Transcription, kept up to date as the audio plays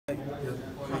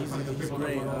He's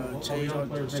great. Chase,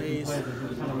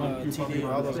 TD,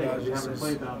 all those guys, just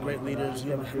great leaders.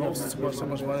 You have so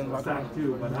much fun in the locker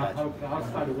room.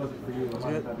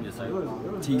 Yes,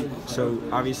 sir. So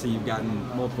obviously you've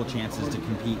gotten multiple chances to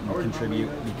compete and contribute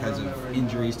because of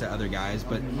injuries to other guys,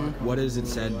 but what has it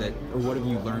said that, or what have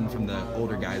you learned from the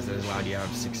older guys that has allowed you to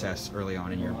have success early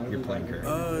on in your playing career?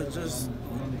 Just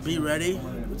be ready.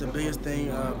 It's the biggest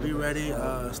thing. Be ready.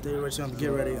 Stay ready. So get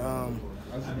ready.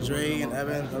 Dre and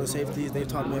Evan, other safeties, they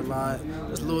taught me a lot.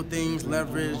 Just little things,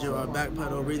 leverage, your back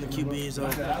pedal, reading the QB. So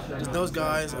just those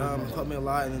guys taught me a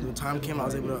lot, and when time came, I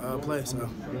was able to play. So.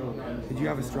 Did you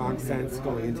have a strong sense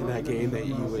going into that game that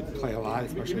you would play a lot,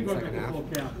 especially in the second half?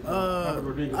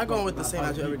 I go in with the same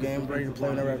attitude every game, ready to play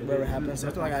whenever it happens. So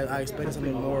I feel like I expected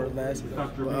something more or less.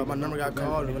 But my number got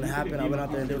called, and when it happened, I went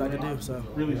out there and did what I could do. So.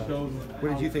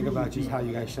 What did you think about just how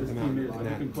you guys shut them out in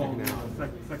that second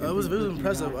half? It was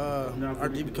impressive. Our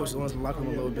DB coach was in the locker room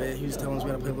a little bit. He was telling us we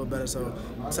got to play a little better. So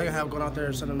the second half, going out there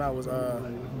and shutting them out was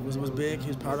big. He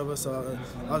was proud of us. So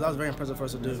that was very impressive for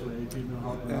us to do.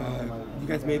 You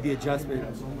guys made the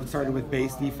adjustment, starting with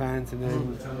base defense, and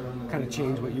then kind of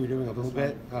changed what you were doing a little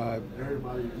bit.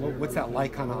 What's that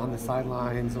like, kind of on the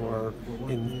sidelines or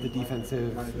in the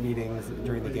defensive meetings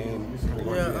during the game?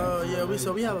 We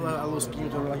have a little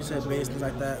schemes over, like you said, base, things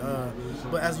like that.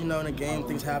 But as you know, in the game,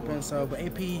 things happen. So, but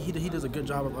AP, he does a good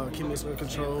job of keeping us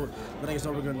controlled. I think it's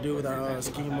what we're going to do with our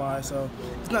scheme-wise. So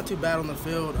it's not too bad on the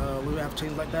field. We have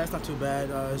changes like that. It's not too bad.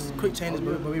 It's quick changes,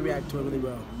 but we react to it really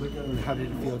well. How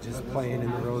did it feel just playing in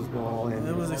the Rose Bowl?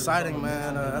 It was exciting,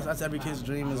 man. That's every kid's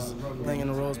dream, is playing in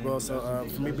the Rose Bowl. So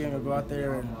for me, being able to go out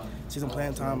there and see some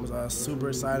playing time was super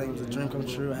exciting. It was a dream come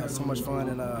true. I had so much fun,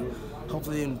 and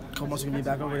hopefully in a couple months we can be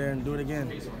back over there and do it again.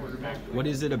 What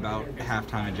is it about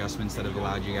halftime adjustments that have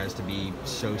allowed you guys to be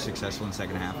so successful in the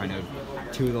second half? I know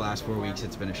 2 of the last 4 weeks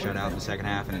it's been a shutout in the second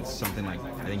half, and it's something like,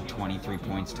 I think, 23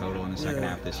 points total in the second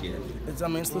half this year. It's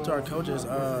salute to our coaches.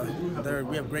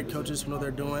 We have great coaches who know what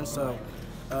they're doing. So.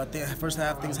 First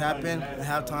half, things happen. At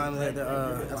halftime,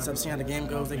 after seeing how the game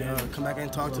goes, they come back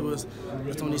and talk to us.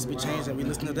 That's what needs to be changed, and we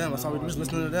listen to them. That's all we're just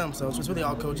listening to them. So it's really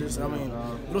all coaches. I mean,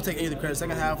 we don't take any of the credit.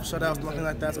 Second half, shutouts, nothing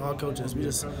like that. It's all coaches. We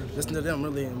just listen to them,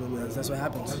 really, and that's what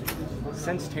happens.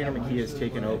 Since Tanner McKee has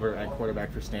taken over at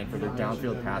quarterback for Stanford, their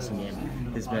downfield passing game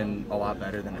has been a lot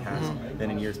better than it has been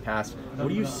in years past. What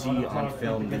do you see on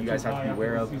film that you guys have to be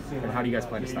aware of, and how do you guys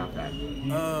plan to stop that?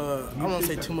 I don't want to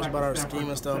say too much about our scheme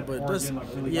and stuff, but just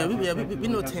we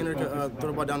know Tanner can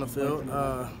throw the ball down the field.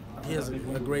 He has a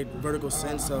great vertical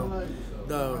sense, so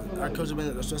our coach has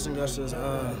been stressing us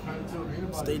to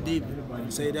stay deep.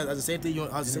 Say that as a safety, you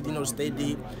know, stay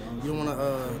deep. You don't want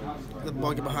to let the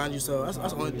ball get behind you. So that's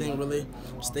the only thing, really.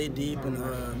 Stay deep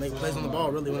and make plays on the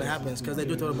ball, really, when it happens, because they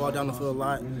do throw the ball down the field a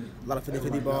lot of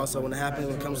 50-50 balls. So when it happens,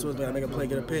 when it comes to us, we gotta make a play,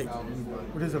 get a pick.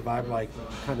 What is the vibe like,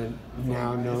 kind of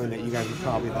now knowing that you guys are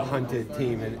probably the hunted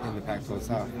team in the Pac-12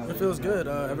 South? It feels good.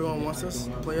 Everyone wants us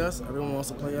to play us. Everyone wants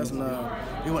to play us, and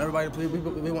we want everybody to play. We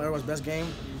want everyone's best game.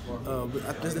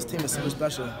 This team is super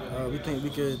special. We think we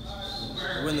could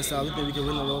win the South. We think we could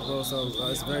win the Rose Bowl. So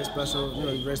it's very special. You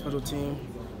know, a very special team.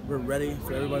 We're ready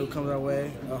for everybody who comes our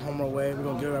way, home or away. We're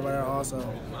gonna give everybody our all. So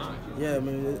yeah, I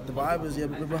mean, the vibe is,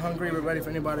 we're hungry. We're ready for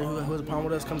anybody who has a problem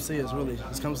with us. Come see us, really.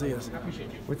 Just come see us.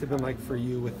 What's it been like for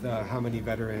you with how many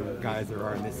veteran guys there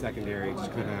are in this secondary?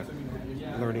 Just kind of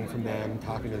learning from them,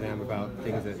 talking to them about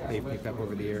things that they've picked up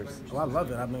over the years. Well, I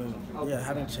love it. I mean, yeah,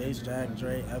 having Chase, Jack,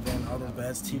 Dre, Evan, all those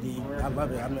vets, TD, I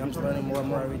love it. I mean, I'm just learning more and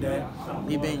more every day.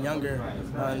 Me being younger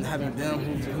and having them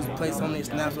who's played so many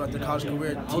snaps throughout their college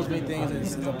career teach me things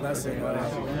is a blessing.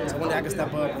 So one day I can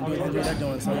step up and do what they're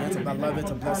doing. So yeah, I love it.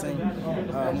 It's a blessing.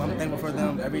 I'm thankful for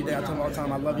them every day. I tell them all the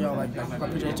time, I love y'all. Like, I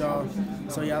appreciate y'all.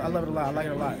 So yeah, I love it a lot. I like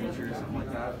it a lot.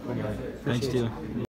 Thanks, too.